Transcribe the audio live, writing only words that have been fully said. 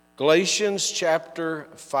Galatians chapter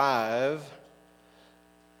 5.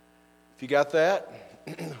 If you got that,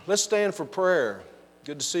 let's stand for prayer.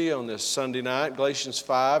 Good to see you on this Sunday night. Galatians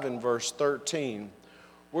 5 and verse 13.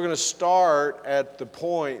 We're going to start at the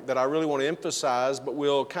point that I really want to emphasize, but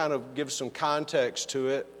we'll kind of give some context to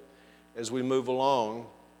it as we move along.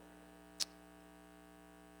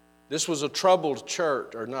 This was a troubled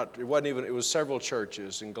church, or not, it was several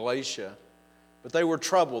churches in Galatia, but they were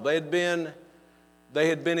troubled. They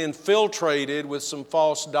had been infiltrated with some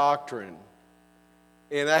false doctrine.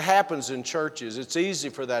 And that happens in churches. It's easy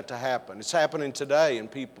for that to happen. It's happening today in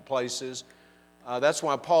places. That's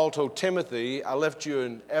why Paul told Timothy, I left you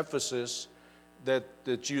in Ephesus, that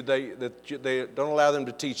they don't allow them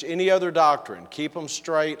to teach any other doctrine. Keep them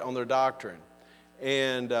straight on their doctrine.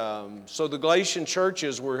 And so the Galatian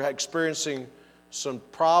churches were experiencing some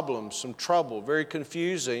problems, some trouble, very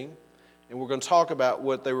confusing. And we're going to talk about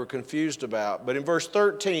what they were confused about. But in verse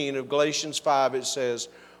 13 of Galatians 5, it says,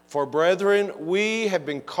 "For brethren, we have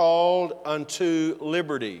been called unto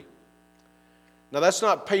liberty." Now that's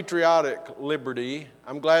not patriotic liberty.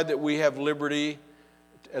 I'm glad that we have liberty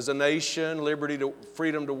as a nation,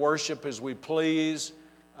 freedom to worship as we please,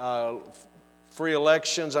 free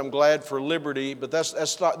elections. I'm glad for liberty, but this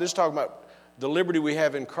is talking about the liberty we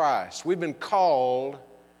have in Christ. We've been called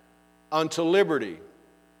unto liberty.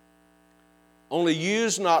 Only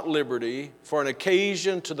use not liberty for an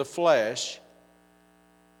occasion to the flesh,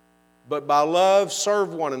 but by love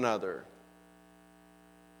serve one another.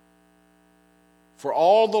 For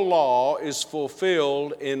all the law is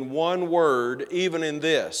fulfilled in one word, even in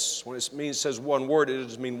this. When it says one word, it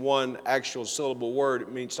doesn't mean one actual syllable word. It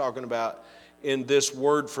means talking about in this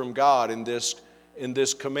word from God, in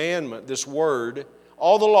this commandment, this word.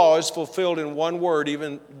 All the law is fulfilled in one word,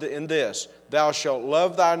 even in this. Thou shalt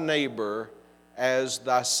love thy neighbor as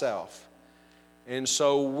thyself. And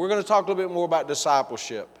so we're going to talk a little bit more about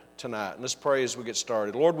discipleship tonight. And let's pray as we get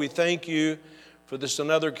started. Lord, we thank you for this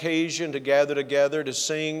another occasion to gather together to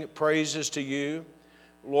sing praises to you.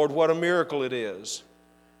 Lord, what a miracle it is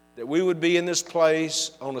that we would be in this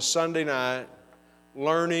place on a Sunday night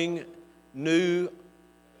learning new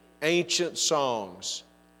ancient songs,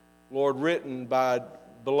 Lord, written by a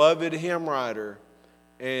beloved hymn writer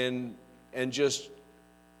and just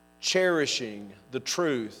cherishing the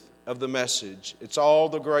truth of the message. It's all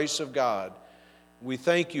the grace of God. We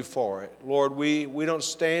thank you for it. Lord, we don't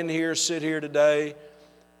sit here today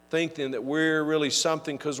thinking that we're really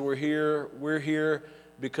something because we're here. We're here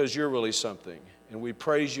because you're really something. And we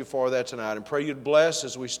praise you for that tonight and pray you'd bless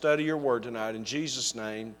as we study your word tonight. In Jesus'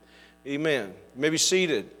 name, amen. You may be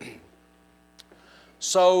seated.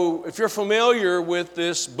 So if you're familiar with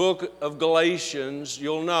this book of Galatians,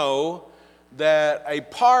 you'll know that a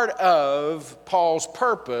part of Paul's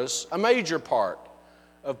purpose, a major part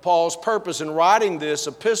of Paul's purpose in writing this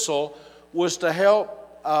epistle, was to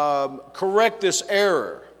help correct this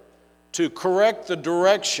error, to correct the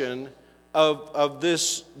direction of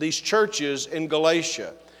these churches in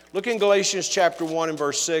Galatia. Look in Galatians chapter 1 and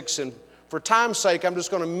verse 6, and for time's sake, I'm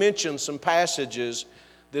just going to mention some passages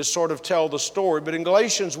that sort of tell the story. But in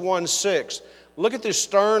Galatians 1:6, look at this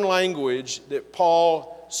stern language that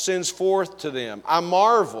Paul sends forth to them. I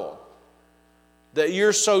marvel that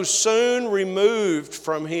you're so soon removed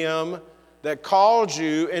from him that called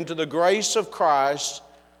you into the grace of Christ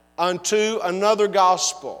unto another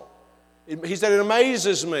gospel. He said, it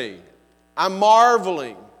amazes me. I'm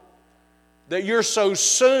marveling that you're so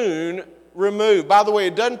soon removed. By the way,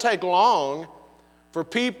 it doesn't take long for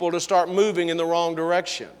people to start moving in the wrong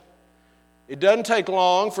direction. It doesn't take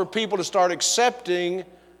long for people to start accepting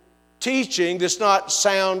teaching that's not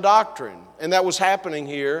sound doctrine. And that was happening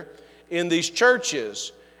here in these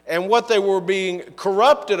churches. And what they were being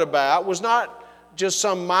corrupted about was not just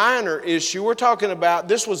some minor issue. We're talking about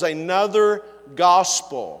this was another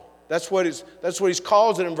gospel. That's what he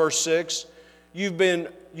calls it in verse 6. You've been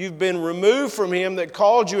removed from him that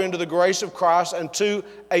called you into the grace of Christ unto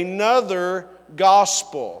another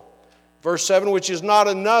gospel. Verse 7, which is not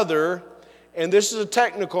another, and this is a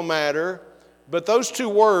technical matter, but those two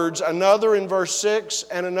words, another in verse 6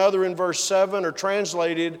 and another in verse 7, are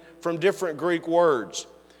translated from different Greek words.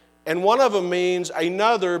 And one of them means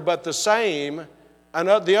another but the same, and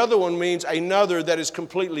the other one means another that is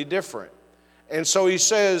completely different. And so he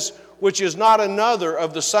says, which is not another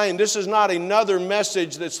of the same. This is not another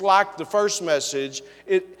message that's like the first message,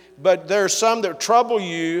 but there are some that trouble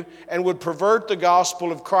you and would pervert the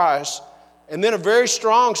gospel of Christ. And then a very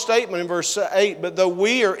strong statement in verse 8, but though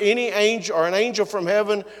we or any angel or an angel from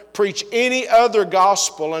heaven preach any other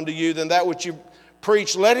gospel unto you than that which you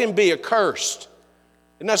preach, let him be accursed.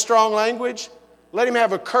 Isn't that strong language? let him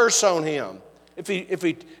have a curse on him if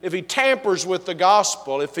he tampers with the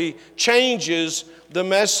gospel, if he changes the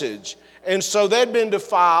message. And so they'd been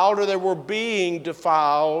defiled, or they were being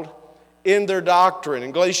defiled in their doctrine.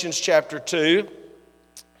 In Galatians chapter 2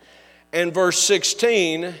 and verse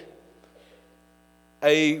 16,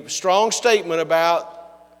 a strong statement about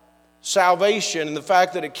salvation and the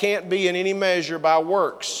fact that it can't be in any measure by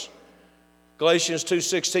works. Galatians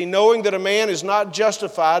 2:16, knowing that a man is not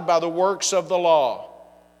justified by the works of the law.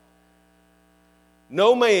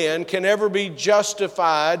 No man can ever be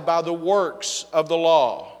justified by the works of the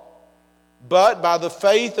law, but by the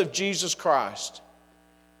faith of Jesus Christ.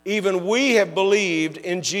 Even we have believed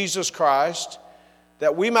in Jesus Christ,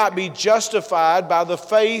 that we might be justified by the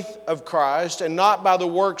faith of Christ and not by the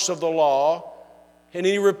works of the law. And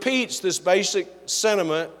he repeats this basic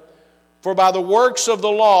sentiment, for by the works of the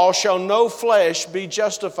law shall no flesh be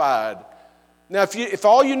justified. Now, if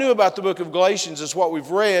all you knew about the book of Galatians is what we've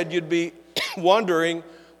read, you'd be wondering,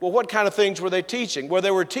 well, what kind of things were they teaching? Well,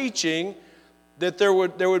 they were teaching that there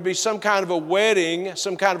would be some kind of a wedding,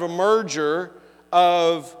 some kind of a merger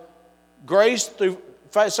of grace through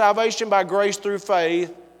salvation by grace through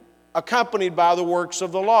faith, accompanied by the works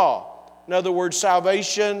of the law. In other words,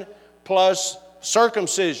 salvation plus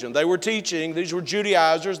circumcision. They were teaching, these were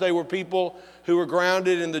Judaizers, they were people who were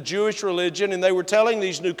grounded in the Jewish religion, and they were telling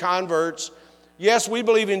these new converts, yes, we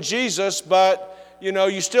believe in Jesus, but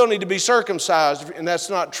you still need to be circumcised, and that's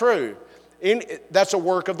not true. That's a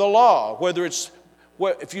work of the law. Whether it's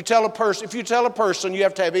if you tell a person you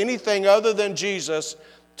have to have anything other than Jesus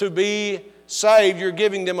to be saved, you're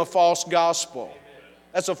giving them a false gospel.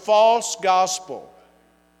 That's a false gospel.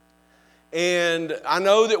 And I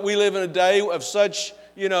know that we live in a day of such,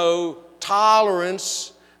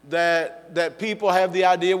 tolerance that people have the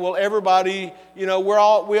idea, well, everybody, we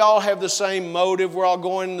all have the same motive. We're all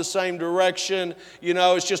going in the same direction.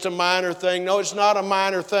 It's just a minor thing. No, it's not a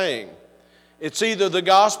minor thing. It's either the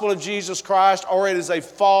gospel of Jesus Christ or it is a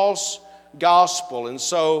false gospel. And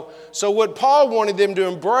so what Paul wanted them to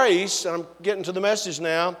embrace, and I'm getting to the message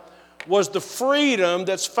now, was the freedom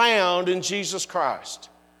that's found in Jesus Christ.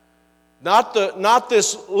 Not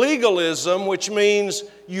this legalism, which means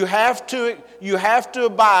you have to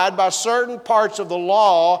abide by certain parts of the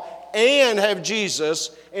law and have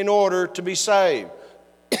Jesus in order to be saved.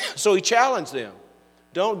 So he challenged them.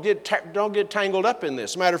 Don't get tangled up in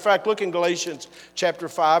this. Matter of fact, look in Galatians chapter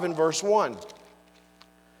 5 and verse 1.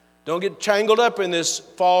 Don't get tangled up in this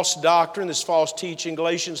false doctrine, this false teaching.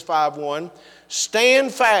 Galatians 5:1.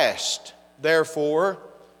 Stand fast, therefore,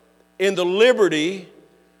 in the liberty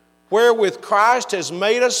wherewith Christ has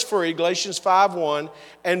made us free, Galatians 5:1,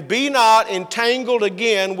 and be not entangled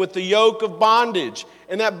again with the yoke of bondage.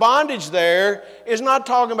 And that bondage there is not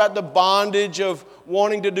talking about the bondage of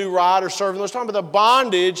wanting to do right or serving. It's talking about the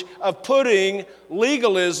bondage of putting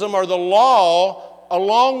legalism or the law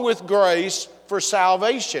along with grace for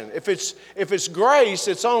salvation. If it's grace,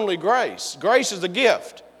 it's only grace. Grace is a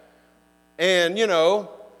gift. And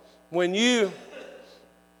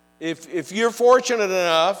if you're fortunate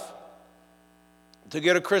enough to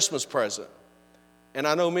get a Christmas present, and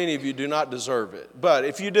I know many of you do not deserve it, but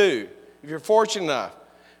if you do, if you're fortunate enough,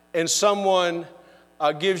 and someone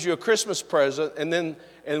gives you a Christmas present,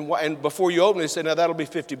 and before you open it, they say, now that'll be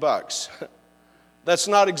 $50. That's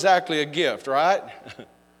not exactly a gift, right?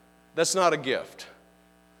 That's not a gift.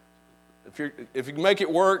 If you can make it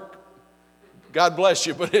work, God bless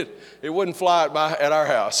you, but it wouldn't fly at our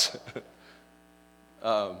house.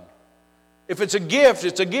 If it's a gift,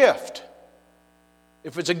 it's a gift.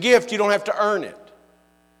 If it's a gift, you don't have to earn it.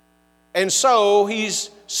 And so he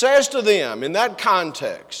says to them in that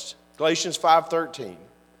context, Galatians 5:13,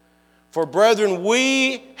 for brethren,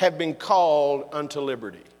 we have been called unto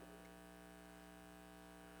liberty.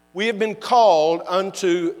 We have been called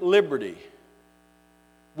unto liberty.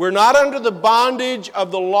 We're not under the bondage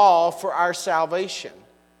of the law for our salvation.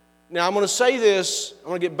 Now, I'm going to say this, I'm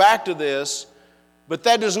going to get back to this, but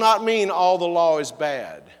that does not mean all the law is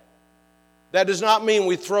bad. That does not mean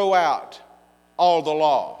we throw out all the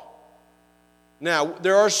law. Now,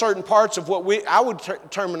 there are certain parts of what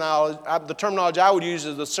the terminology I would use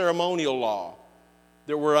is the ceremonial law,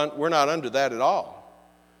 that we're not under that at all.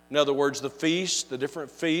 In other words, the feasts, the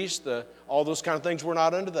different feasts, all those kind of things, we're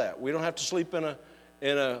not under that. We don't have to sleep in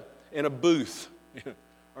a booth.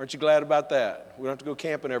 Aren't you glad about that? We don't have to go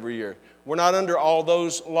camping every year. We're not under all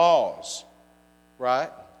those laws, right?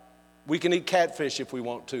 We can eat catfish if we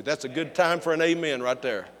want to. That's a good time for an amen right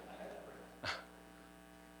there.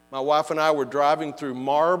 My wife and I were driving through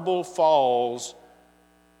Marble Falls,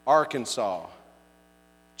 Arkansas,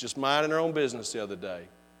 just minding our own business the other day.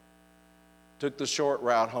 took the short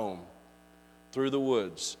route home through the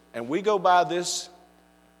woods. And we go by this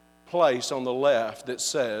place on the left that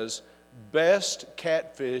says, best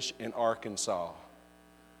catfish in Arkansas.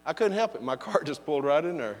 I couldn't help it. My car just pulled right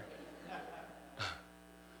in there.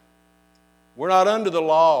 We're not under the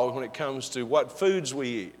law when it comes to what foods we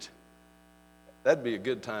eat. That'd be a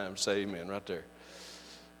good time. Say amen right there.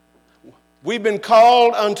 We've been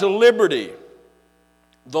called unto liberty.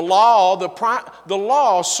 The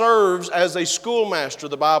law serves as a schoolmaster,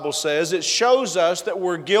 the Bible says. It shows us that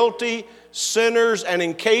we're guilty, sinners, and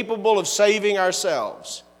incapable of saving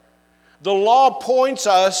ourselves. The law points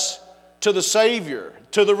us to the Savior,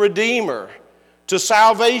 to the Redeemer, to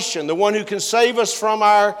salvation, the one who can save us from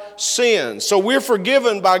our sins. So we're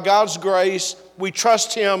forgiven by God's grace. We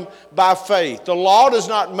trust Him by faith. The law does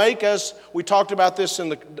not make us, we talked about this in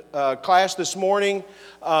the class this morning,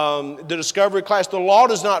 the discovery class. The law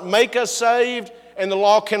does not make us saved, and the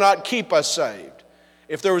law cannot keep us saved.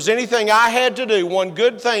 If there was anything I had to do, one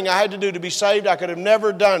good thing I had to do to be saved, I could have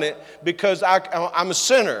never done it because I'm a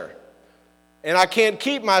sinner. And I can't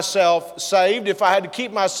keep myself saved if I had to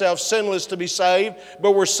keep myself sinless to be saved.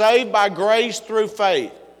 But we're saved by grace through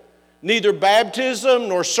faith. Neither baptism,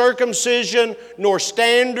 nor circumcision, nor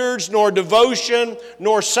standards, nor devotion,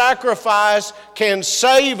 nor sacrifice can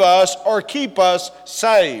save us or keep us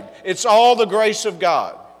saved. It's all the grace of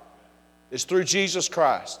God. It's through Jesus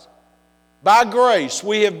Christ. By grace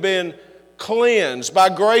we have been cleansed. By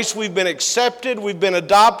grace we've been accepted, we've been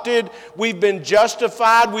adopted, we've been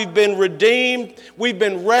justified, we've been redeemed, we've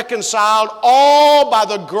been reconciled, all by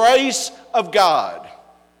the grace of God.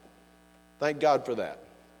 Thank God for that.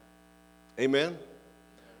 Amen.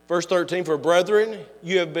 Verse 13, for brethren,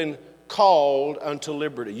 you have been called unto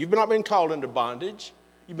liberty. You've not been called unto bondage,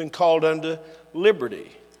 you've been called unto liberty.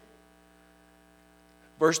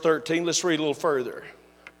 Verse 13, let's read a little further.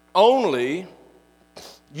 Only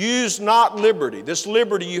use not liberty, this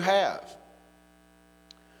liberty you have.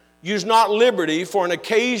 Use not liberty for an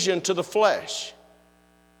occasion to the flesh.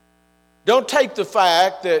 Don't take the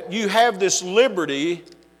fact that you have this liberty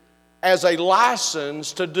as a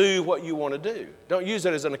license to do what you want to do. Don't use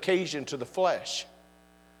it as an occasion to the flesh.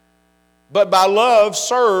 But by love,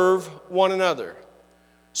 serve one another.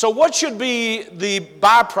 So what should be the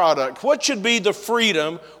byproduct? What should be the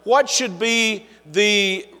freedom? What should be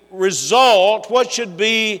the result? What should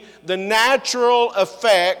be the natural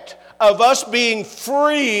effect of us being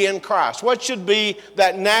free in Christ? What should be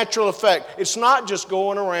that natural effect? It's not just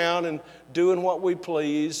going around and doing what we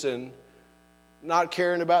please and not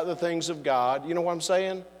caring about the things of God. You know what I'm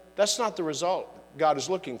saying? That's not the result God is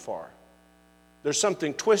looking for. There's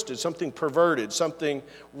something twisted, something perverted, something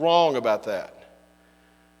wrong about that.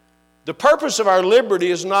 The purpose of our liberty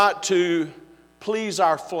is not to please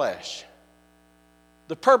our flesh.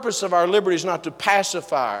 The purpose of our liberty is not to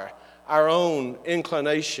pacify our own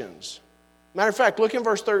inclinations. Matter of fact, look in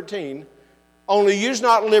verse 13. Only use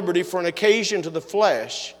not liberty for an occasion to the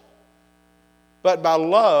flesh, but by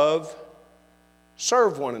love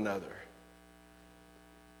serve one another.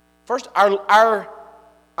 First,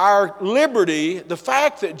 our liberty, the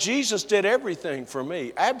fact that Jesus did everything for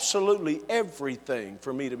me, absolutely everything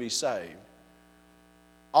for me to be saved,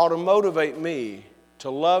 ought to motivate me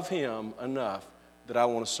to love Him enough that I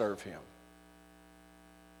want to serve Him.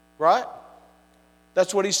 Right?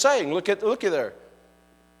 That's what He's saying. Looky there.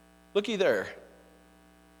 Looky there.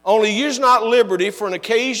 Only use not liberty for an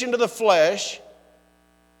occasion to the flesh.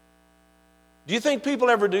 Do you think people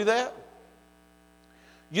ever do that?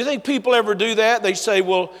 You think people ever do that? They say,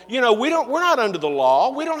 well, you know, we're not under the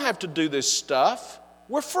law. We don't have to do this stuff.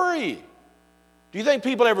 We're free. Do you think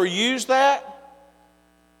people ever use that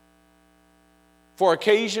for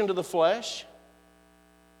occasion to the flesh?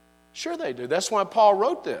 Sure they do. That's why Paul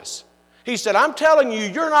wrote this. He said, I'm telling you,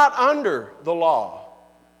 you're not under the law.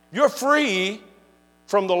 You're free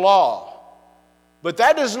from the law. But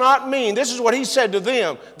that does not mean, this is what he said to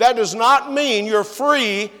them, that does not mean you're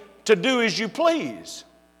free to do as you please.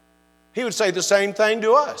 He would say the same thing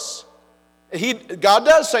to us. God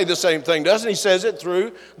does say the same thing, doesn't he? He says it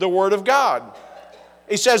through the Word of God.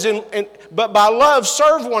 He says, but by love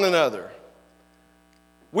serve one another.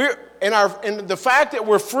 And the fact that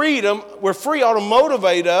we're free ought to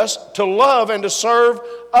motivate us to love and to serve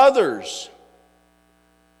others.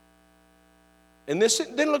 And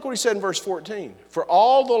then look what he said in verse 14. For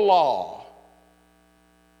all the law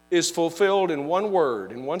is fulfilled in one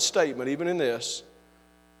word, in one statement, even in this,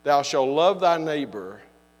 thou shalt love thy neighbor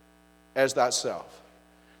as thyself.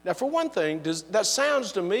 Now, for one thing, that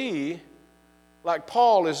sounds to me like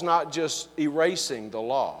Paul is not just erasing the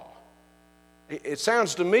law. It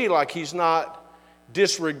sounds to me like he's not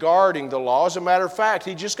disregarding the law. As a matter of fact,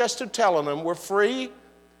 he just gets to telling them we're free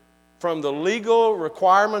from the legal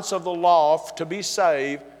requirements of the law to be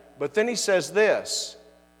saved. But then he says this.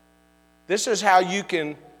 This is how you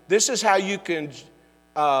can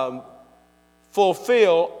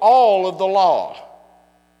fulfill all of the law.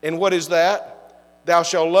 And what is that? Thou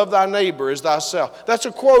shalt love thy neighbor as thyself. That's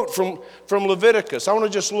a quote from Leviticus. I want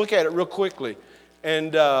to just look at it real quickly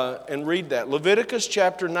and read that. Leviticus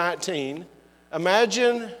chapter 19.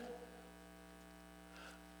 Imagine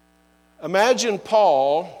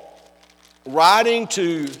Paul writing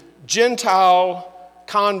to Gentile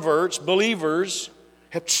converts, believers,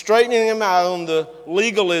 straightening them out on the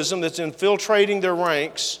legalism that's infiltrating their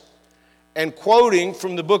ranks, and quoting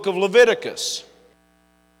from the book of Leviticus.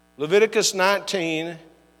 Leviticus 19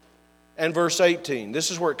 and verse 18.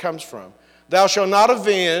 This is where it comes from. Thou shalt not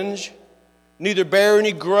avenge, neither bear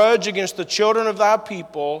any grudge against the children of thy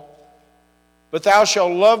people, but thou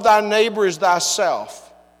shalt love thy neighbor as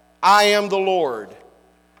thyself. I am the Lord.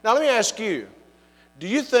 Now let me ask you, do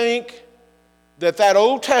you think that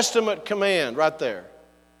Old Testament command right there,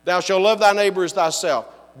 thou shalt love thy neighbor as thyself,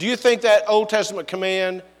 do you think that Old Testament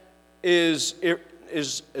command is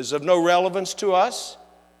of no relevance to us?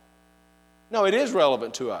 No, it is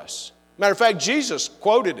relevant to us. Matter of fact, Jesus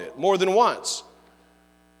quoted it more than once.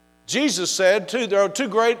 Jesus said,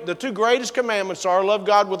 the two greatest commandments are love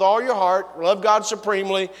God with all your heart, love God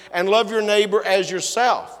supremely, and love your neighbor as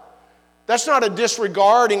yourself. That's not a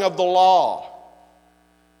disregarding of the law.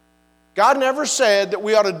 God never said that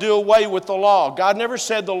we ought to do away with the law. God never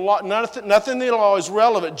said the law, nothing in the law is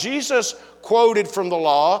relevant. Jesus quoted from the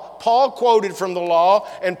law. Paul quoted from the law.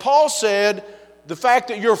 And Paul said the fact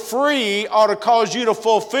that you're free ought to cause you to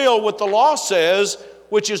fulfill what the law says,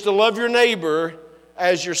 which is to love your neighbor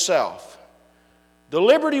as yourself. The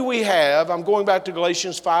liberty we have, I'm going back to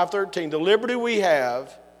Galatians 5:13, the liberty we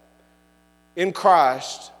have in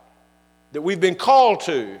Christ that we've been called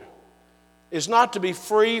to is not to be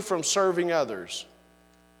free from serving others,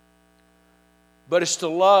 but it's to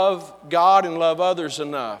love God and love others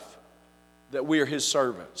enough that we are His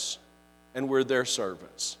servants and we're their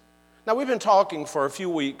servants. Now, we've been talking for a few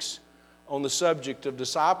weeks on the subject of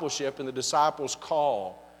discipleship and the disciples'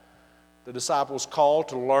 call. The disciples' call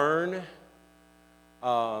to learn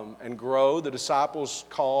and grow. The disciples'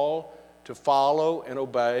 call to follow and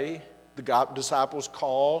obey. The disciples'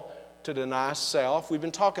 call to deny self. We've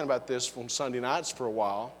been talking about this on Sunday nights for a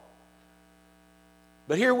while.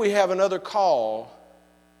 But here we have another call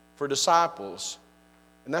for disciples,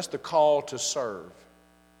 and that's the call to serve.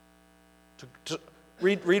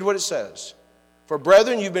 Read what it says. For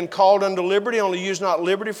brethren, you've been called unto liberty, only use not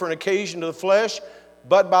liberty for an occasion to the flesh,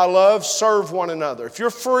 but by love serve one another. If you're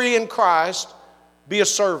free in Christ, be a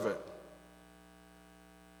servant.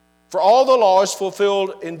 For all the law is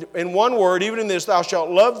fulfilled in one word, even in this, thou shalt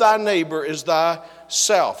love thy neighbor as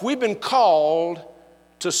thyself. We've been called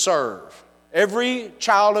to serve. Every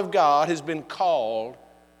child of God has been called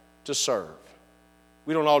to serve.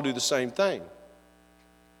 We don't all do the same thing.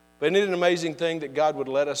 But isn't it an amazing thing that God would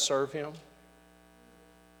let us serve Him?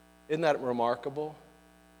 Isn't that remarkable?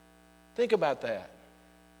 Think about that.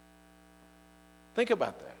 Think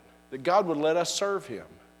about that. That God would let us serve Him.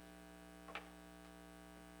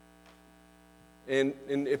 And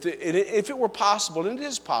if it were possible, and it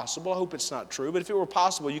is possible, I hope it's not true, but if it were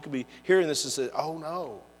possible, you could be hearing this and say, oh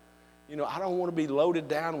no, I don't want to be loaded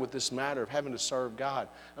down with this matter of having to serve God.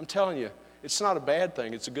 I'm telling you, it's not a bad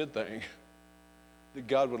thing, it's a good thing that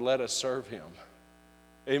God would let us serve Him.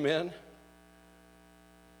 Amen?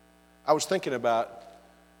 I was thinking about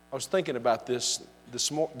this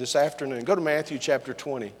afternoon. Go to Matthew chapter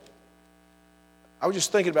 20. I was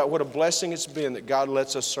just thinking about what a blessing it's been that God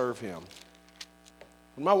lets us serve Him.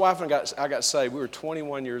 When my wife and I got saved, we were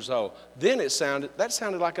 21 years old. Then that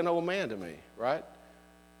sounded like an old man to me, right?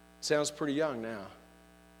 Sounds pretty young now.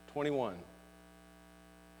 21.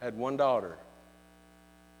 Had one daughter,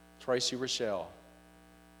 Tracy Rochelle.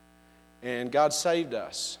 And God saved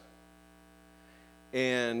us.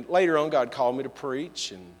 And later on, God called me to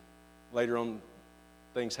preach, and later on,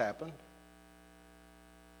 things happened.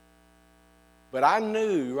 But I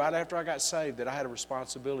knew right after I got saved that I had a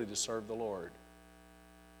responsibility to serve the Lord.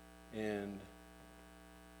 And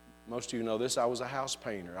most of you know this, I was a house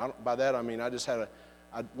painter. By that I mean I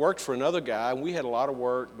worked for another guy, and we had a lot of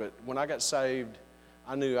work, but when I got saved,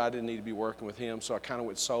 I knew I didn't need to be working with him, so I kind of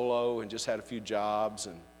went solo and just had a few jobs.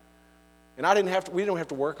 And we didn't have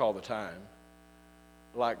to work all the time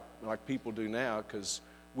like people do now, because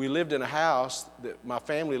we lived in a house that my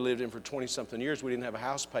family lived in for 20-something years. We didn't have a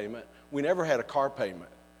house payment. We never had a car payment.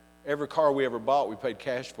 Every car we ever bought, we paid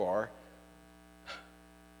cash for.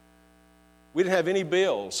 We didn't have any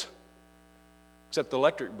bills except the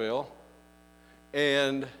electric bill.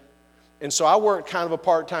 And so I worked kind of a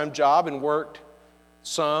part-time job and worked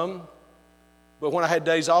some. But when I had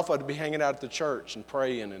days off, I'd be hanging out at the church and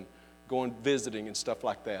praying and going visiting and stuff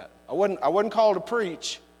like that. I wasn't called to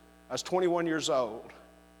preach. I was 21 years old.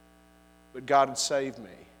 But God had saved me.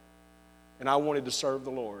 And I wanted to serve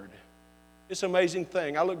the Lord. It's an amazing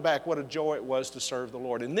thing. I look back, what a joy it was to serve the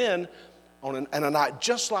Lord. And then, on a night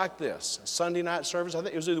just like this, a Sunday night service, I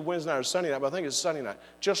think it was either Wednesday night or Sunday night, but I think it was Sunday night,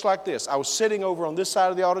 just like this. I was sitting over on this side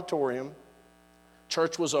of the auditorium.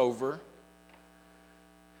 Church was over.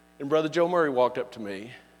 And Brother Joe Murray walked up to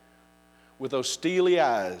me with those steely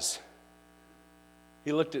eyes.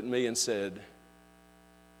 He looked at me and said,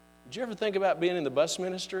 "Did you ever think about being in the bus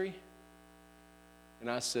ministry?" And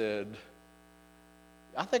I said,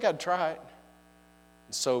 "I think I'd try it."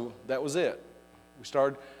 And so that was it. We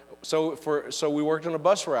started. So we worked on a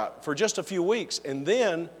bus route for just a few weeks, and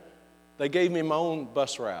then they gave me my own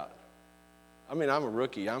bus route. I mean, I'm a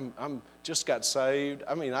rookie. I'm just got saved.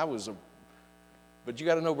 I mean, but you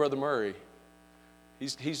got to know Brother Murray.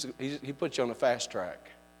 He puts you on the fast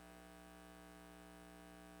track.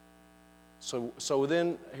 So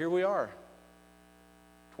then here we are,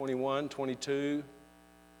 21, 22.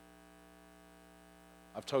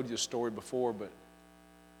 I've told you this story before, but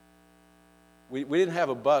we didn't have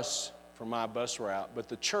a bus for my bus route, but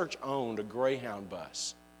the church owned a Greyhound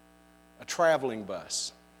bus, a traveling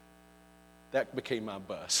bus. That became my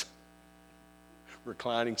bus.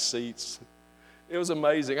 Reclining seats. It was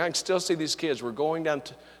amazing. I can still see these kids. We're going down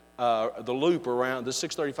to the loop around, the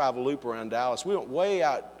 635 loop around Dallas. We went way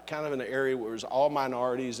out kind of in an area where it was all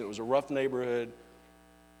minorities, and it was a rough neighborhood.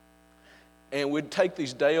 And we'd take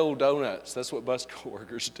these day-old donuts. That's what bus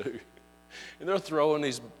co-workers do. And they're throwing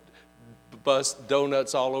these bus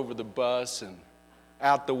donuts all over the bus and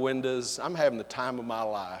out the windows. I'm having the time of my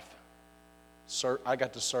life. I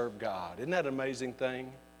got to serve God. Isn't that an amazing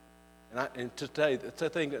thing? And to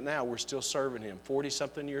think that now we're still serving Him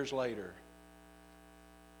 40-something years later.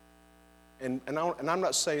 And I'm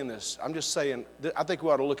not saying this. I'm just saying I think we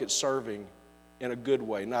ought to look at serving in a good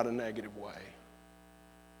way, not a negative way.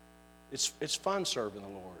 It's fun serving the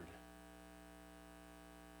Lord.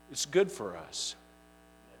 It's good for us.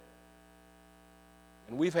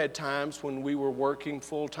 And we've had times when we were working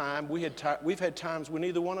full time. We've had times when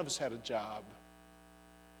neither one of us had a job.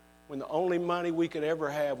 When the only money we could ever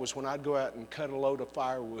have was when I'd go out and cut a load of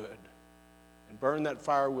firewood and burn that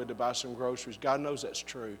firewood to buy some groceries. God knows that's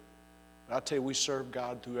true. But I tell you, we served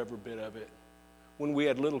God through every bit of it. When we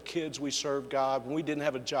had little kids, we served God. When we didn't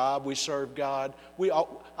have a job, we served God.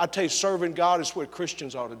 I tell you, serving God is what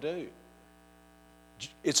Christians ought to do.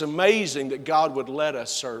 It's amazing that God would let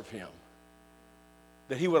us serve Him,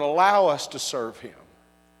 that He would allow us to serve Him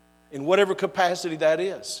in whatever capacity that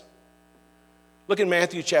is. Look in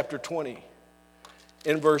Matthew chapter 20,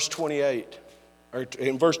 in verse 28, or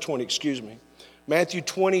in verse 20, excuse me. Matthew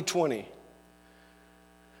 20:20.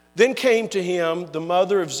 Then came to him the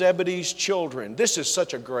mother of Zebedee's children. This is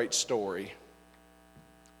such a great story.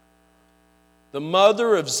 The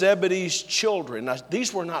mother of Zebedee's children. Now,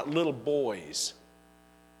 these were not little boys.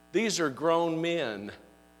 These are grown men.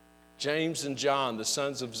 James and John, the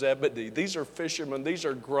sons of Zebedee. These are fishermen. These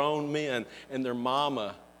are grown men. And their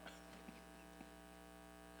mama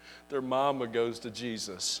goes to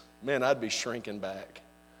Jesus. Man, I'd be shrinking back.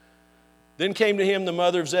 Then came to him the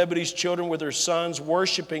mother of Zebedee's children with her sons,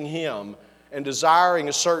 worshiping him and desiring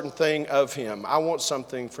a certain thing of him. I want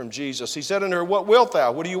something from Jesus. He said unto her, What wilt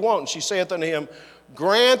thou? What do you want? And she saith unto him,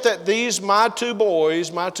 Grant that these my two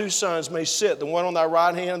boys, my two sons, may sit, the one on thy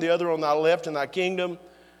right hand, the other on thy left in thy kingdom.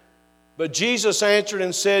 But Jesus answered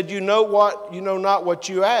and said, You know not what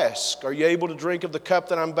you ask. Are you able to drink of the cup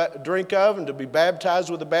that I drink of, and to be baptized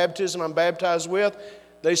with the baptism I'm baptized with?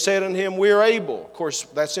 They said unto him, We are able. Of course,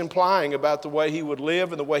 that's implying about the way he would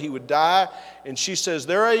live and the way he would die. And she says,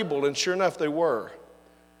 They're able. And sure enough, they were.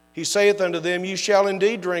 He saith unto them, You shall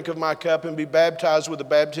indeed drink of my cup and be baptized with the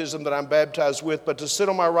baptism that I'm baptized with. But to sit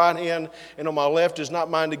on my right hand and on my left is not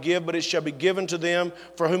mine to give, but it shall be given to them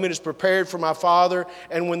for whom it is prepared for my Father.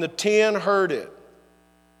 And when the 10 heard it.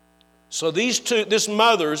 So this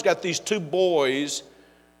mother's got these two boys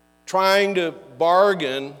trying to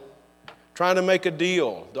bargain, trying to make a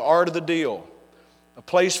deal, the art of the deal, a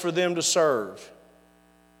place for them to serve.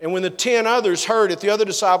 And when the 10 others heard it, the other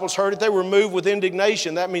disciples heard it, they were moved with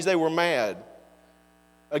indignation. That means they were mad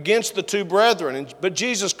against the two brethren. But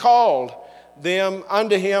Jesus called them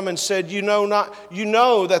unto him and said, You know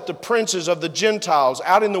that the princes of the Gentiles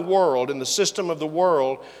out in the world, in the system of the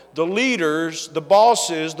world, the leaders, the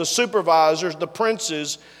bosses, the supervisors, the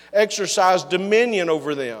princes exercise dominion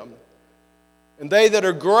over them. And they that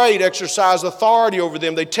are great exercise authority over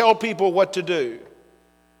them. They tell people what to do.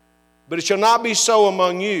 But it shall not be so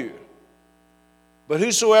among you. But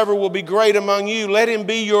whosoever will be great among you, let him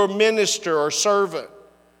be your minister or servant.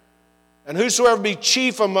 And whosoever be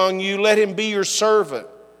chief among you, let him be your servant.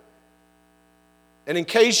 And in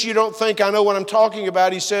case you don't think I know what I'm talking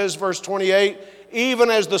about, he says, verse 28, even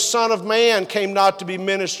as the Son of Man came not to be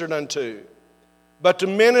ministered unto, but to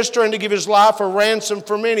minister and to give his life a ransom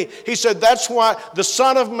for many. He said that's why the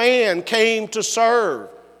Son of Man came to serve.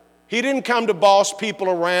 He didn't come to boss people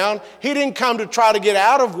around. He didn't come to try to get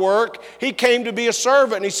out of work. He came to be a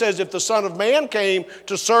servant. And he says if the Son of Man came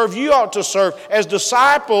to serve, you ought to serve. As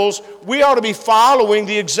disciples, we ought to be following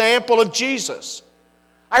the example of Jesus.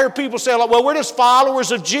 I hear people say, well, we're just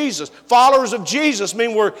followers of Jesus. Followers of Jesus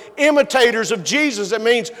mean we're imitators of Jesus. It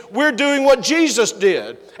means we're doing what Jesus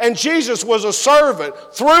did. And Jesus was a servant.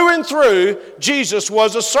 Through and through, Jesus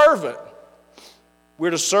was a servant.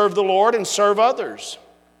 We're to serve the Lord and serve others.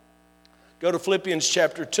 Go to Philippians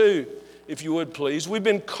chapter 2, if you would please. We've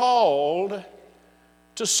been called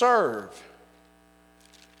to serve.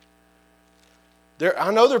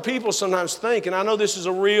 I know there are people sometimes think, and I know this is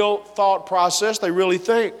a real thought process, they really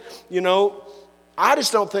think, I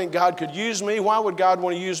just don't think God could use me. Why would God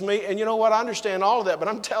want to use me? And you know what? I understand all of that, but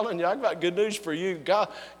I'm telling you, I've got good news for you. God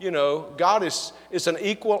is an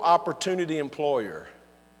equal opportunity employer.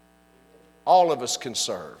 All of us can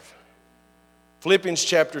serve. Philippians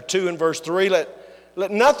chapter 2 and verse 3,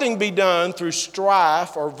 let nothing be done through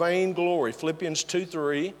strife or vainglory. Philippians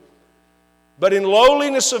 2:3, but in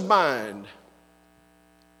lowliness of mind,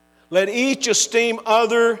 let each esteem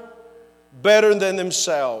other better than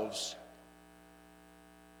themselves.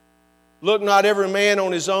 Look not every man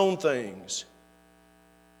on his own things,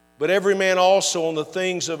 but every man also on the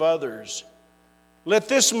things of others. Let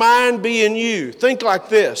this mind be in you. Think like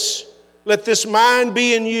this. Let this mind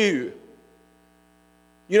be in you.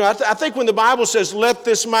 I think when the Bible says, let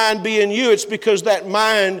this mind be in you, it's because that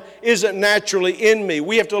mind isn't naturally in me.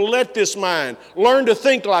 We have to let this mind, learn to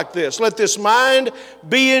think like this. Let this mind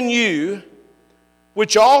be in you,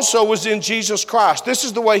 which also was in Jesus Christ. This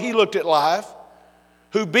is the way he looked at life.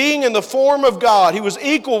 Who being in the form of God, he was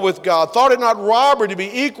equal with God, thought it not robbery to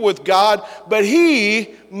be equal with God, but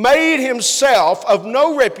he made himself of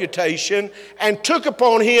no reputation and took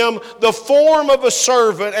upon him the form of a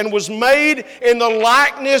servant and was made in the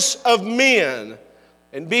likeness of men.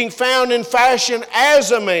 And being found in fashion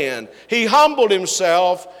as a man, he humbled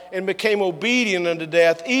himself and became obedient unto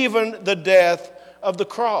death, even the death of the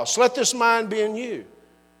cross. Let this mind be in you.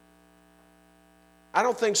 I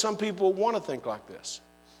don't think some people want to think like this.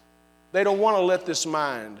 They don't want to let this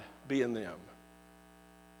mind be in them.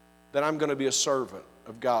 That I'm going to be a servant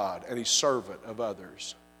of God and a servant of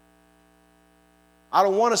others. I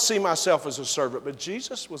don't want to see myself as a servant, but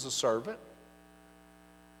Jesus was a servant.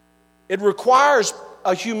 It requires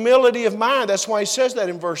a humility of mind. That's why he says that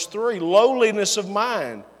in verse 3, lowliness of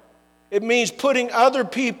mind. It means putting other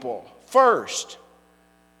people first.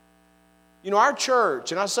 Our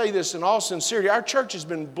church, and I say this in all sincerity, our church has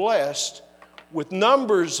been blessed with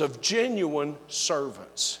numbers of genuine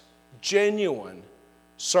servants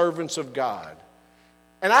of God.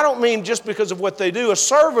 And I don't mean just because of what they do. A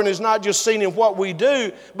servant is not just seen in what we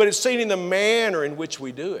do, but it's seen in the manner in which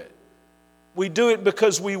we do it. We do it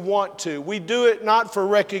because we want to. We do it not for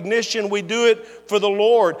recognition. We do it for the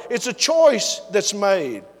Lord. It's a choice that's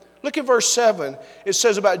made. Look at verse 7. It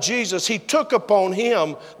says about Jesus, he took upon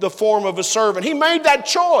him the form of a servant. He made that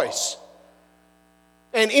choice.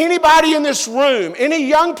 And anybody in this room, any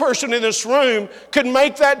young person in this room could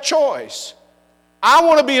make that choice. I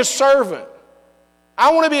want to be a servant.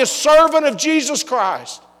 I want to be a servant of Jesus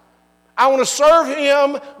Christ. I want to serve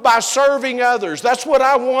him by serving others. That's what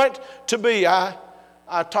I want to be. I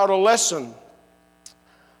taught a lesson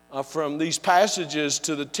from these passages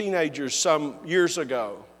to the teenagers some years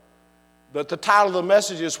ago. But the title of the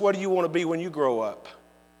message is, what do you want to be when you grow up?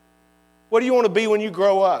 What do you want to be when you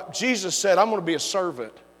grow up? Jesus said, I'm going to be a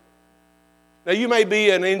servant. Now you may be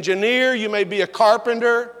an engineer, you may be a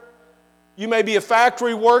carpenter, you may be a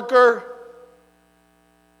factory worker.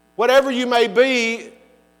 Whatever you may be,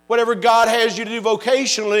 whatever God has you to do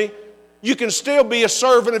vocationally, you can still be a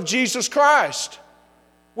servant of Jesus Christ.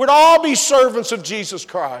 We'd all be servants of Jesus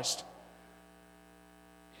Christ.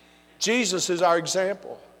 Jesus is our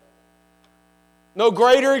example. No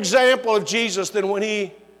greater example of Jesus than when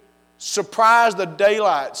he surprised the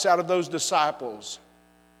daylights out of those disciples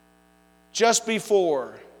just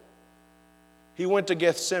before he went to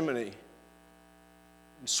Gethsemane.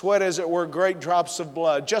 Sweat, as it were, great drops of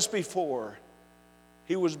blood. Just before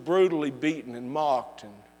he was brutally beaten and mocked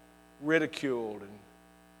and ridiculed and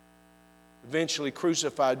eventually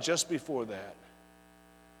crucified just before that.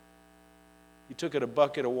 He took a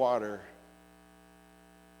bucket of water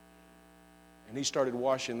and he started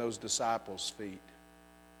washing those disciples' feet.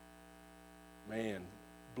 Man,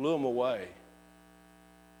 blew them away.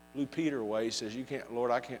 Blew Peter away. He says, you can't,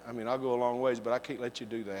 Lord, I'll go a long ways, but I can't let you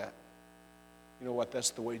do that. You know what? That's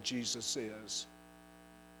the way Jesus is.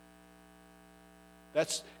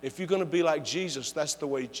 If you're going to be like Jesus, that's the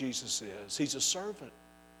way Jesus is. He's a servant.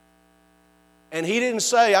 And he didn't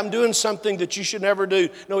say, I'm doing something that you should never do.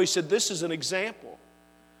 No, he said, this is an example.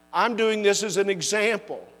 I'm doing this as an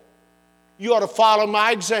example. You ought to follow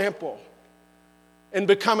my example and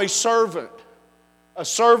become a servant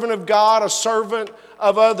of God, a servant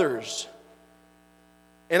of others.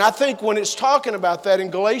 And I think when it's talking about that in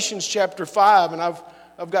Galatians chapter 5, and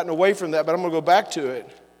I've gotten away from that, but I'm going to go back to it.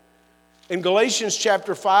 In Galatians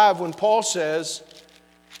chapter 5, when Paul says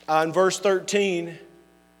in verse 13,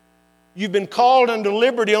 you've been called unto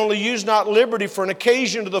liberty, only use not liberty for an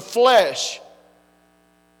occasion to the flesh,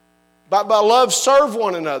 but by love serve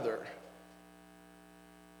one another.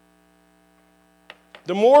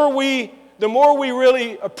 The more we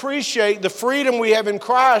really appreciate the freedom we have in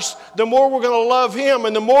Christ, the more we're going to love Him.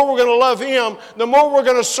 And the more we're going to love Him, the more we're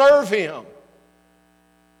going to serve Him.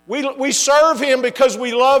 We serve Him because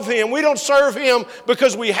we love Him. We don't serve Him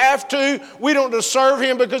because we have to. We don't serve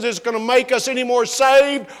Him because it's going to make us any more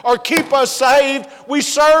saved or keep us saved. We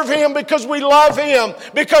serve Him because we love Him,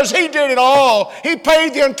 because He did it all. He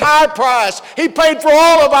paid the entire price. He paid for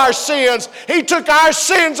all of our sins. He took our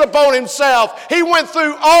sins upon Himself. He went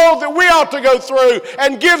through all that we ought to go through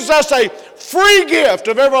and gives us a free gift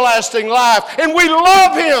of everlasting life. And we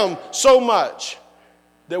love Him so much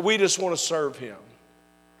that we just want to serve Him.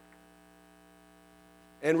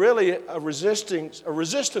 And really, a resistance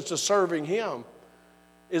to serving Him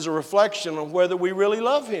is a reflection on whether we really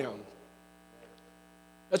love Him.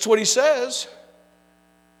 That's what he says.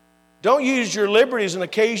 Don't use your liberty as an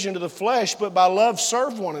occasion to the flesh, but by love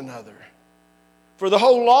serve one another. For the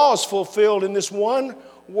whole law is fulfilled in this one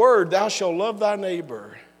word, thou shalt love thy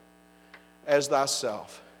neighbor as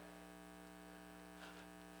thyself.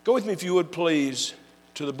 Go with me, if you would please,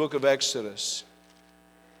 to the book of Exodus.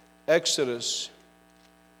 Exodus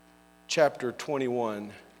chapter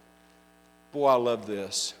 21. Boy, I love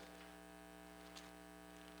this.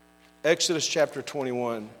 Exodus chapter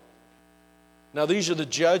 21. Now these are the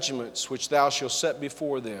judgments which thou shalt set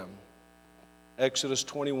before them. Exodus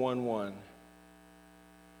 21:1.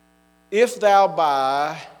 If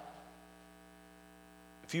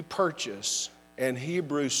you purchase an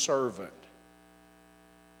Hebrew servant,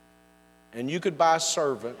 and you could buy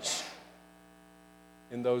servants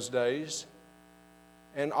in those days,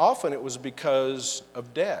 and often it was because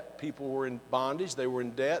of debt. People were in bondage, they were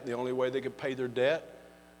in debt. The only way they could pay their debt,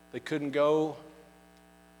 they couldn't go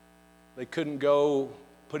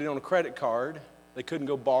put it on a credit card. They couldn't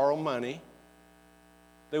go borrow money.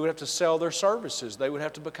 They would have to sell their services. They would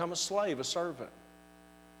have to become a slave, a servant.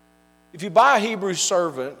 If you buy a Hebrew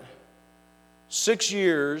servant, 6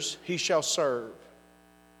 years he shall serve.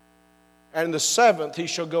 And in the 7th he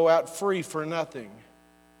shall go out free for nothing.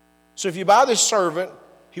 So if you buy this servant,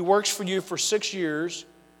 he works for you for 6 years.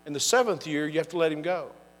 In the 7th year, you have to let him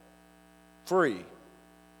go. Free.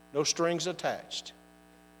 No strings attached.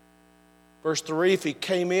 Verse 3, if he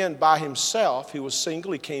came in by himself, he was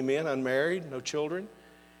single, he came in unmarried, no children.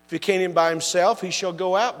 If he came in by himself, he shall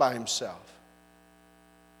go out by himself.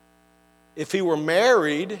 If he were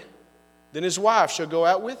married, then his wife shall go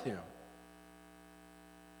out with him.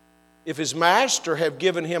 If his master have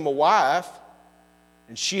given him a wife,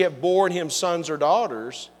 and she have borne him sons or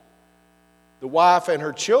daughters, the wife and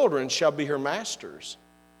her children shall be her masters,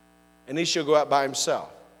 and he shall go out by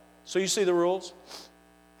himself. So you see the rules?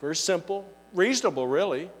 Very simple. Reasonable,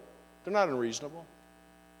 really. They're not unreasonable.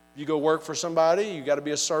 You go work for somebody, you got to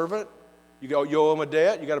be a servant. You owe them a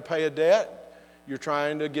debt, you got to pay a debt. You're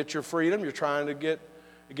trying to get your freedom, you're trying to get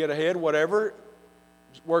ahead, whatever.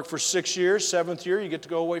 Work for 6 years, 7th year, you get to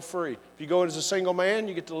go away free. If you go in as a single man,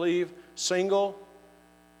 you get to leave single,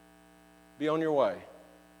 be on your way.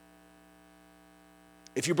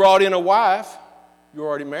 If you brought in a wife, you're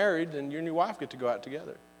already married, then you and your wife get to go out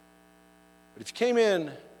together. But if you came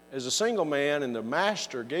in as a single man and the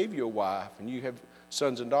master gave you a wife and you have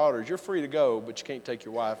sons and daughters, you're free to go, but you can't take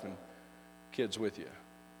your wife and kids with you.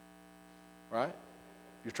 Right?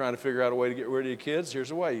 You're trying to figure out a way to get rid of your kids, here's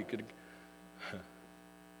a way you could.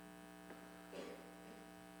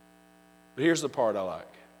 But here's the part I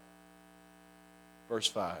like. Verse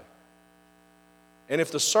 5. And if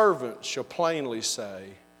the servant shall plainly say,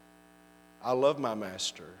 I love my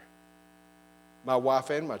master, my wife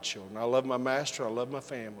and my children, I love my master, I love my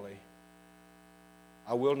family,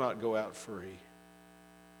 I will not go out free.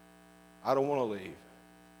 I don't want to leave.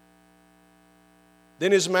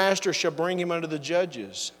 Then his master shall bring him unto the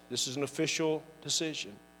judges. This is an official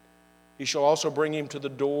decision. He shall also bring him to the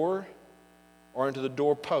door or into the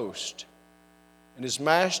doorpost. And his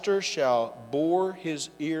master shall bore his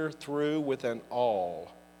ear through with an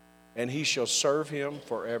awl, and he shall serve him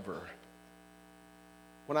forever.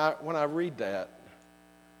 When I read that,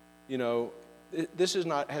 this is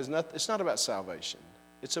not it's not about salvation.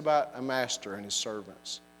 It's about a master and his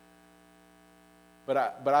servants. But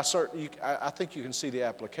I think you can see the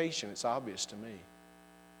application. It's obvious to me.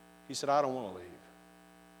 He said, I don't want to leave.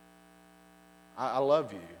 I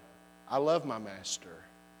love you. I love my master.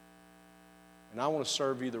 And I want to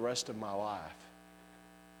serve you the rest of my life.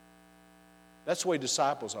 That's the way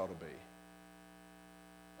disciples ought to be.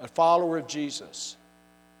 A follower of Jesus.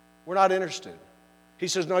 We're not interested. He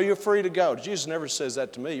says, no, you're free to go. Jesus never says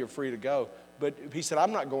that to me, you're free to go. But he said,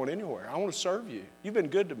 I'm not going anywhere. I want to serve you. You've been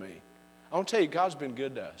good to me. I want to tell you, God's been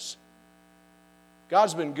good to us.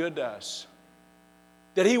 God's been good to us.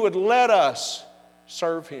 That he would let us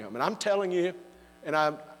serve him. And I'm telling you, and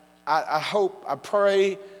I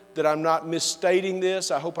pray that I'm not misstating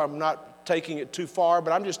this. I hope I'm not taking it too far,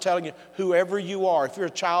 but I'm just telling you, whoever you are, if you're a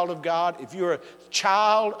child of God,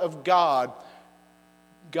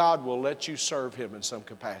 God will let you serve him in some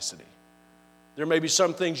capacity. There may be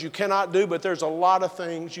some things you cannot do, but there's a lot of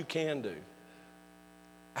things you can do.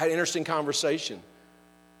 I had an interesting conversation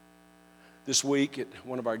this week at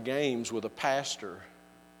one of our games with a pastor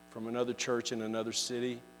from another church in another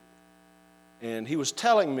city. And he was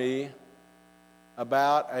telling me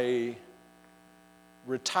about a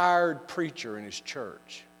retired preacher in his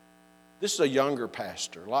church. This is a younger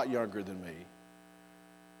pastor, a lot younger than me.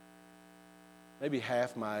 Maybe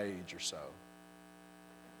half my age or so.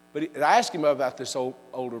 But I asked him about this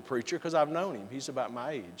older preacher because I've known him. He's about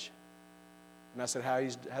my age. And I said,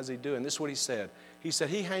 how's he doing? This is what he said. He said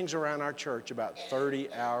he hangs around our church about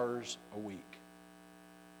 30 hours a week.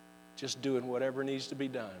 Just doing whatever needs to be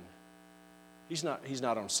done. He's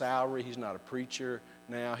not on salary. He's not a preacher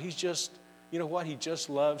now. He's just, you know what? He just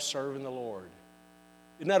loves serving the Lord.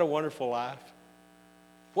 Isn't that a wonderful life?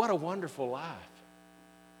 What a wonderful life.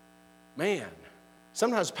 Man,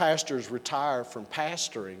 sometimes pastors retire from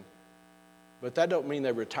pastoring, but that don't mean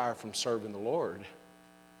they retire from serving the Lord.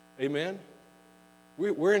 Amen?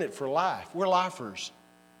 We're in it for life. We're lifers.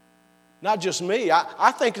 Not just me.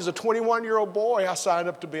 I think as a 21-year-old boy, I signed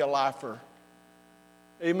up to be a lifer.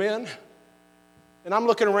 Amen? And I'm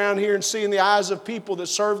looking around here and seeing the eyes of people that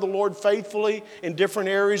serve the Lord faithfully in different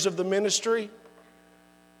areas of the ministry.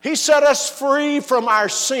 He set us free from our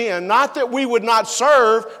sin, not that we would not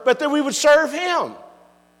serve, but that we would serve him.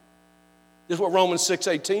 This is what Romans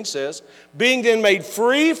 6:18 says. Being then made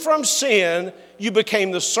free from sin, you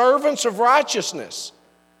became the servants of righteousness.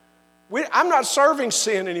 I'm not serving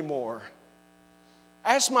sin anymore.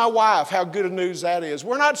 Ask my wife how good of news that is.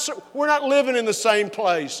 We're not living in the same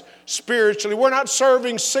place spiritually. We're not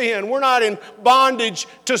serving sin. We're not in bondage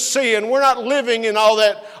to sin. We're not living in all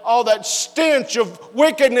that stench of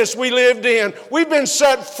wickedness we lived in. We've been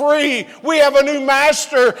set free. We have a new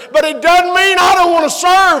master. But it doesn't mean I don't want to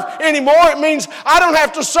serve anymore. It means I don't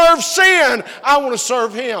have to serve sin. I want to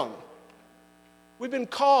serve him. We've been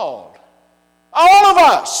called. All of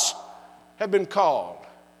us have been called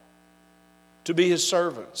to be his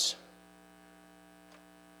servants.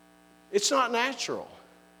 It's not natural.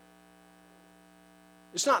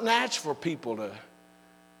 It's not natural for people to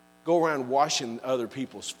go around washing other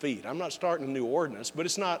people's feet. I'm not starting a new ordinance, but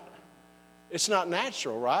it's not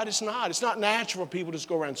natural, right? It's not natural for people to just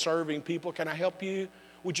go around serving people. Can I help you?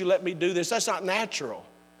 Would you let me do this? That's not natural.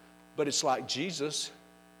 But it's like Jesus.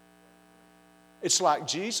 It's like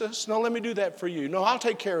Jesus. No, let me do that for you. No, I'll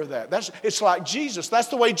take care of that. It's like Jesus. That's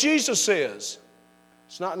the way Jesus is.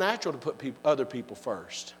 It's not natural to put other people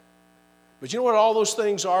first. But you know what all those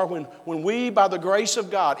things are? When we, by the grace of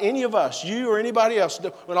God, any of us, you or anybody else,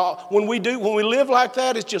 when we live like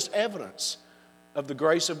that, it's just evidence of the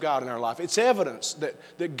grace of God in our life. It's evidence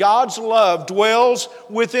that God's love dwells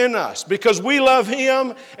within us. Because we love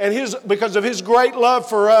him and because of his great love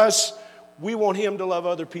for us, we want him to love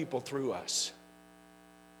other people through us.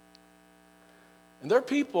 And there are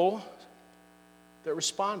people that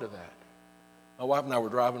respond to that. My wife and I were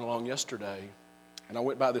driving along yesterday, and I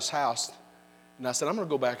went by this house, and I said, I'm going to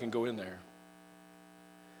go back and go in there.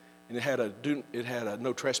 And it had a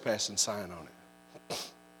no trespassing sign on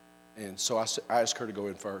it. And so I asked her to go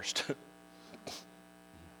in first.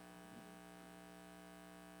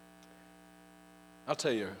 I'll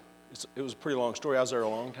tell you, it was a pretty long story. I was there a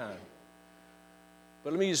long time.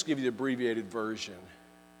 But let me just give you the abbreviated version.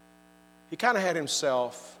 He kind of had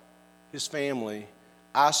himself, his family,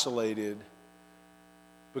 isolated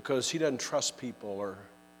because he doesn't trust people or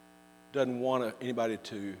doesn't want anybody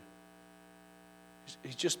to.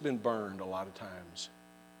 He's just been burned a lot of times.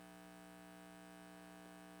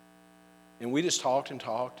 And we just talked, and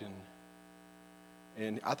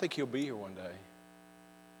I think he'll be here one day.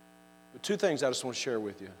 But two things I just want to share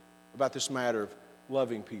with you about this matter of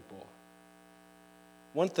loving people.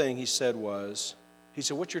 One thing he said was,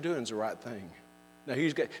 what you're doing is the right thing. Now,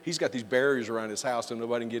 he's got these barriers around his house so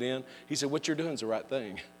nobody can get in. He said, what you're doing is the right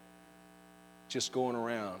thing. Just going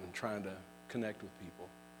around and trying to connect with people.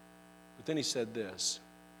 But then he said this,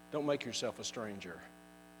 don't make yourself a stranger.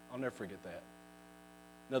 I'll never forget that.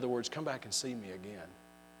 In other words, come back and see me again.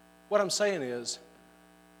 What I'm saying is,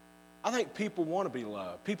 I think people want to be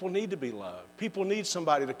loved. People need to be loved. People need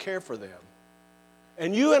somebody to care for them.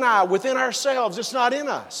 And you and I, within ourselves, it's not in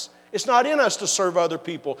us. It's not in us to serve other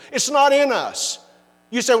people. It's not in us.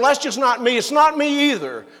 You say, well, that's just not me. It's not me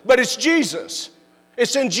either. But it's Jesus.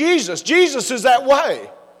 It's in Jesus. Jesus is that way.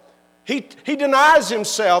 He denies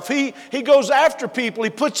himself. He goes after people. He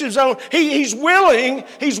puts his own, he's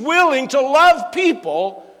willing to love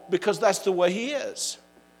people because that's the way he is.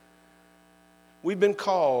 We've been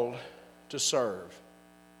called to serve.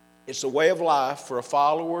 It's a way of life for a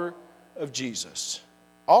follower of Jesus.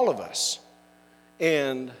 All of us.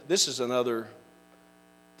 And this is another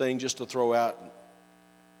thing just to throw out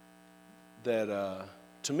that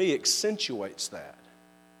to me accentuates that.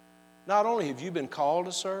 Not only have you been called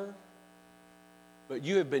to serve, but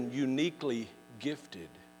you have been uniquely gifted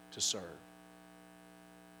to serve.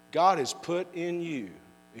 God has put in you,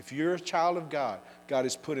 if you're a child of God, God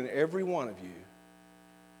has put in every one of you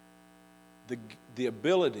the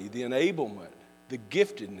ability, the enablement, the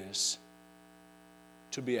giftedness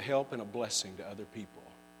to be a help and a blessing to other people.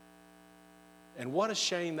 And what a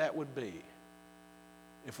shame that would be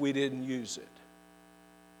if we didn't use it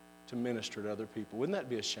to minister to other people. Wouldn't that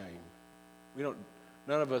be a shame? None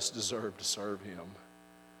of us deserve to serve him,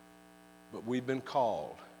 but we've been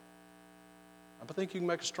called. I think you can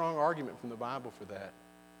make a strong argument from the Bible for that.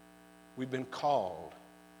 We've been called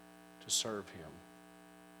to serve him.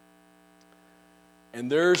 And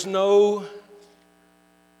there's no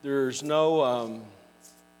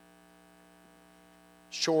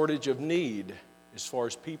shortage of need as far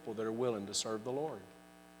as people that are willing to serve the Lord.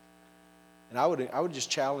 And I would just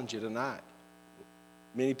challenge you tonight.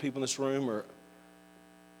 Many people in this room are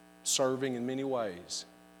serving in many ways.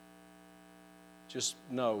 Just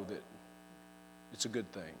know that it's a good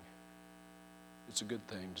thing. It's a good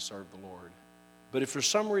thing to serve the Lord. But if for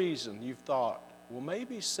some reason you've thought, well,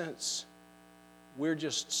 maybe since we're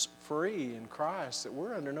just free in Christ, that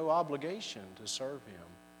we're under no obligation to serve him.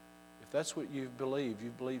 If that's what you've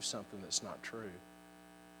believed something that's not true.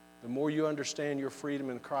 The more you understand your freedom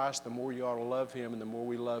in Christ, the more you ought to love him, and the more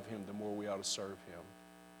we love him, the more we ought to serve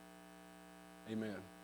him. Amen.